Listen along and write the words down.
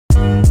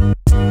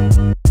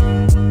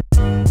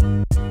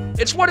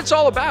it's what it's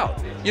all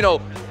about. You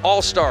know,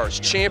 all-stars,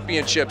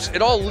 championships,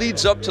 it all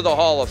leads up to the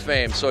Hall of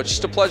Fame, so it's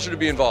just a pleasure to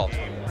be involved.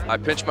 I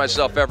pinch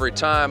myself every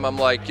time. I'm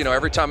like, you know,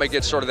 every time I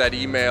get sort of that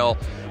email,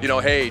 you know,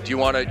 hey, do you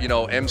want to, you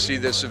know, MC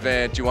this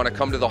event? Do you want to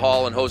come to the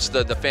hall and host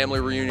the family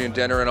reunion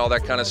dinner and all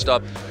that kind of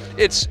stuff?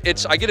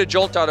 I get a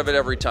jolt out of it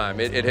every time.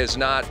 It has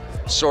not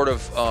sort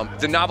of,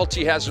 the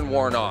novelty hasn't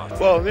worn off.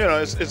 Well, you know,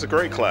 it's a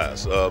great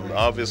class.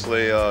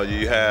 Obviously,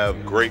 you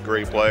have great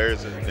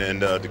players,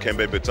 and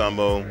Dikembe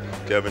Mutombo,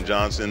 Kevin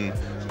Johnson,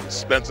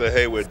 Spencer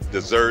Haywood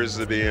deserves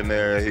to be in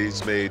there.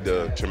 He's made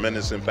a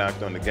tremendous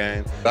impact on the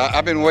game.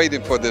 I've been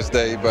waiting for this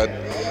day, but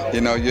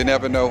you know, you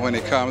never know when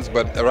it comes.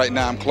 But right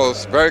now I'm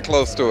close, very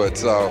close to it.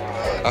 So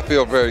I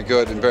feel very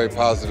good and very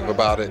positive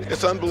about it.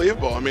 It's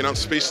unbelievable. I mean, I'm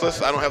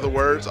speechless. I don't have the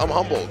words. I'm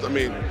humbled. I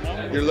mean,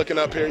 you're looking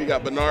up here, you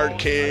got Bernard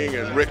King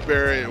and Rick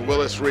Barry and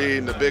Willis Reed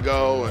and the Big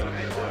O,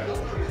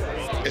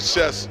 and it's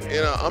just,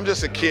 you know, I'm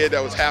just a kid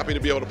that was happy to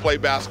be able to play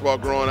basketball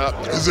growing up.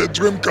 It's a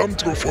dream come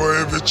true for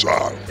every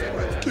child.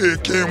 He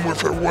came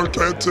with a work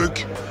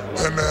ethic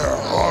and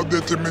hard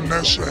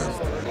determination.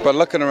 But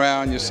looking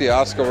around, you see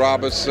Oscar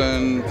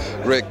Robertson,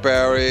 Rick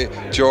Barry,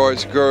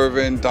 George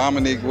Gervin,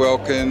 Dominique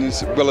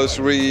Wilkins, Willis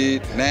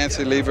Reed,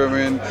 Nancy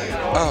Lieberman,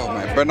 oh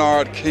man,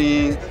 Bernard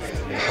King.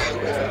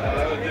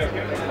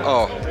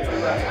 Oh,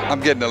 I'm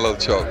getting a little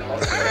choked.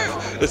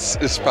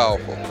 It's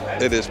powerful.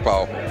 It is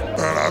powerful.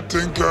 And I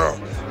think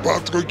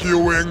Patrick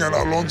Ewing and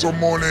Alonzo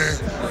Mourning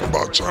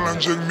about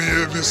challenging me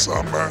every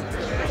summer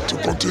to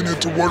continue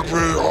to work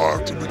very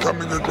hard to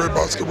becoming a great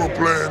basketball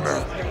player. And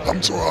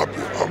I'm so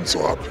happy. I'm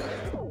so happy.